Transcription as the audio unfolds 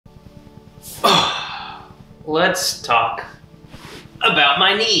let's talk about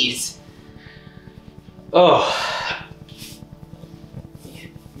my knees. Oh, you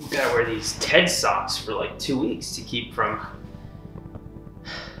gotta wear these TED socks for like 2 weeks to keep from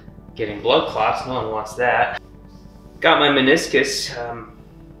getting blood clots. No one wants that. Got my meniscus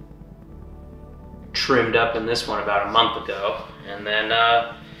trimmed up in this one about a month ago, and then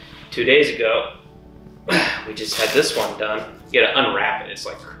 2 days ago we just had this one done. You gotta unwrap it. It's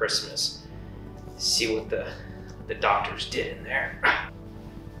like Christmas. See what the doctors did in there.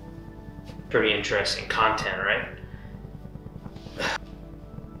 Pretty interesting content, right?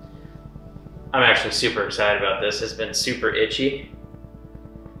 I'm actually super excited about this. It's been super itchy.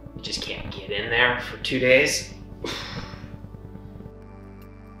 You just can't get in there for 2 days.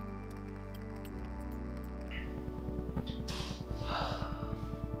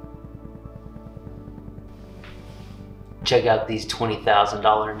 Check out these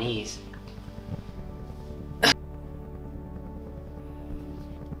 $20,000 knees.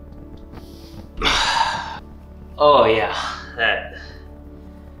 Oh yeah, that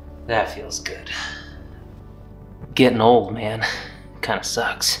feels good. Getting old, man. Kinda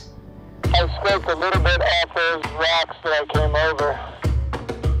sucks. I scraped a little bit off those rocks that I came over.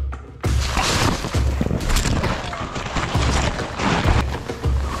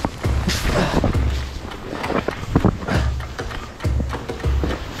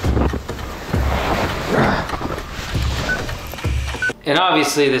 And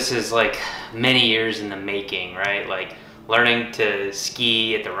obviously this is like many years in the making, right? Like learning to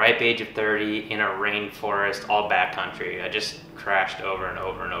ski at the ripe age of 30 in a rainforest, all backcountry. I just crashed over and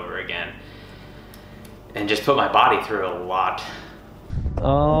over and over again and just put my body through a lot.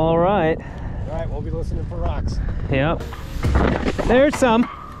 All right, we'll be listening for rocks. Yep. There's some.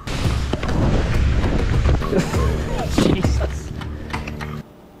 Jesus.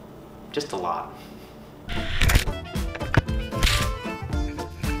 Just a lot.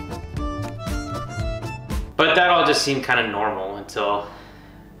 But that all just seemed kind of normal until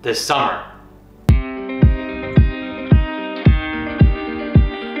this summer.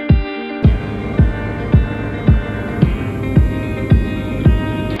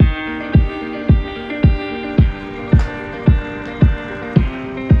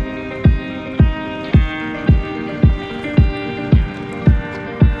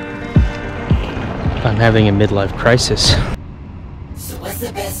 I'm having a midlife crisis. So what's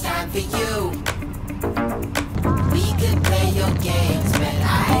the best time for you? We could play your games, but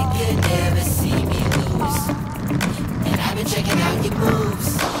I could never see me lose. And I've been checking out your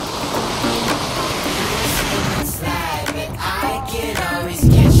moves. You slip and slide, but I can always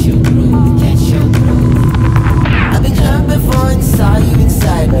catch your groove, catch your groove. I've been hurt before and saw you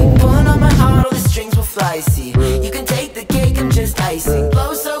inside me. Pulling on my heart, all the strings will fly, see. You can take the cake, I'm just icing.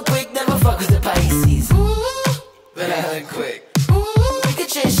 Blow so quick, never fuck with the Pisces. But I heard quick. We could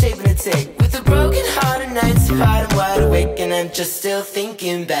change shape in a tick. With a broken heart and nights apart, I'm wide awake and I'm just still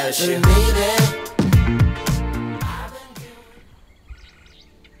thinking about you, baby.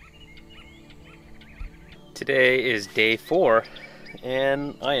 Today is day 4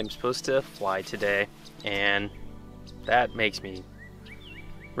 and I am supposed to fly today, and that makes me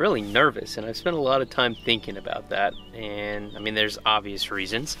really nervous, and I've spent a lot of time thinking about that. And I mean, there's obvious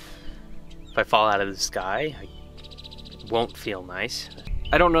reasons. If I fall out of the sky, it won't feel nice.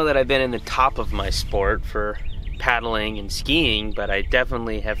 I don't know that I've been in the top of my sport for paddling and skiing, but I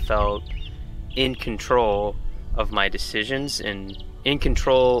definitely have felt in control of my decisions and in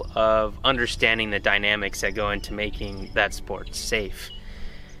control of understanding the dynamics that go into making that sport safe.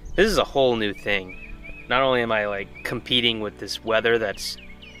 This is a whole new thing. Not only am I like competing with this weather that's,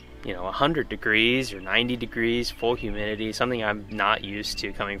 you know, 100 degrees or 90 degrees, full humidity, something I'm not used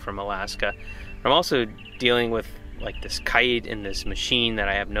to coming from Alaska. I'm also dealing with like this kite and this machine that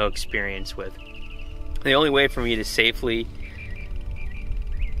I have no experience with. The only way for me to safely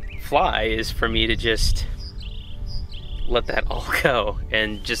fly is for me to just let that all go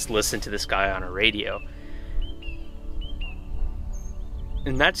and just listen to this guy on a radio.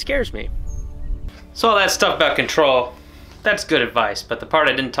 And that scares me. So all that stuff about control, that's good advice, but the part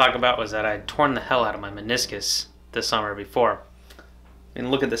I didn't talk about was that I'd torn the hell out of my meniscus the summer before. And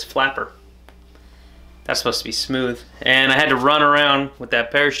look at this flapper. That's supposed to be smooth. And I had to run around with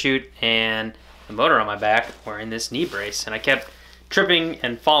that parachute and the motor on my back wearing this knee brace, and I kept tripping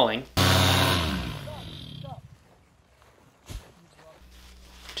and falling.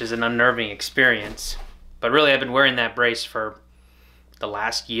 Which is an unnerving experience. But really, I've been wearing that brace for the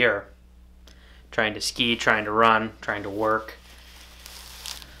last year. Trying to ski, trying to run, trying to work.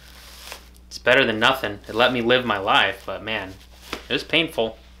 It's better than nothing. It let me live my life, but man, it was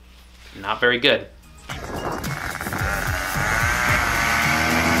painful. Not very good.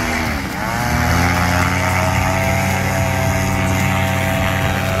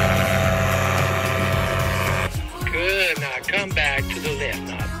 to the left.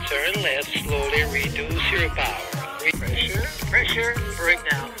 Now turn left, slowly reduce your power. Pressure, pressure, brake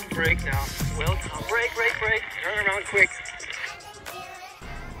now, well, now brake, turn around quick.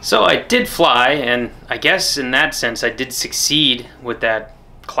 So I did fly, and I guess in that sense I did succeed with that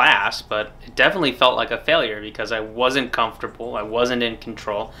class, but it definitely felt like a failure because I wasn't comfortable, I wasn't in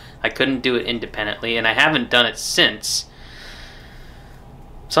control, I couldn't do it independently, and I haven't done it since.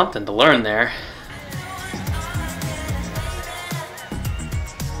 Something to learn there.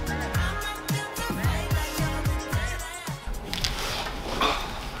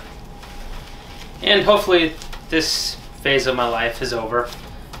 And hopefully this phase of my life is over.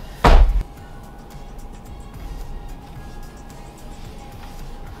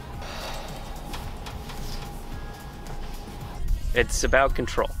 It's about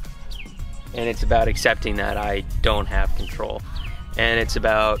control. And it's about accepting that I don't have control. And it's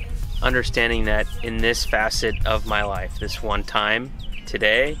about understanding that in this facet of my life, this one time,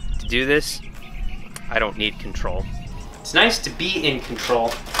 today, to do this, I don't need control. It's nice to be in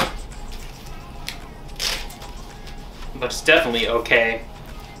control, but it's definitely okay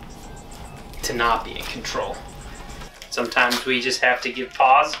to not be in control. Sometimes we just have to give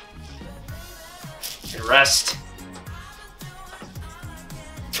pause and rest.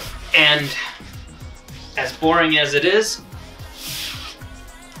 And as boring as it is,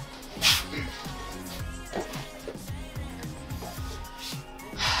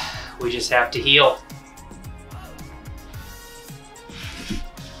 we just have to heal.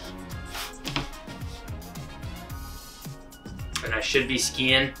 And I should be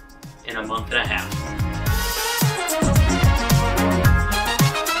skiing in a month and a half.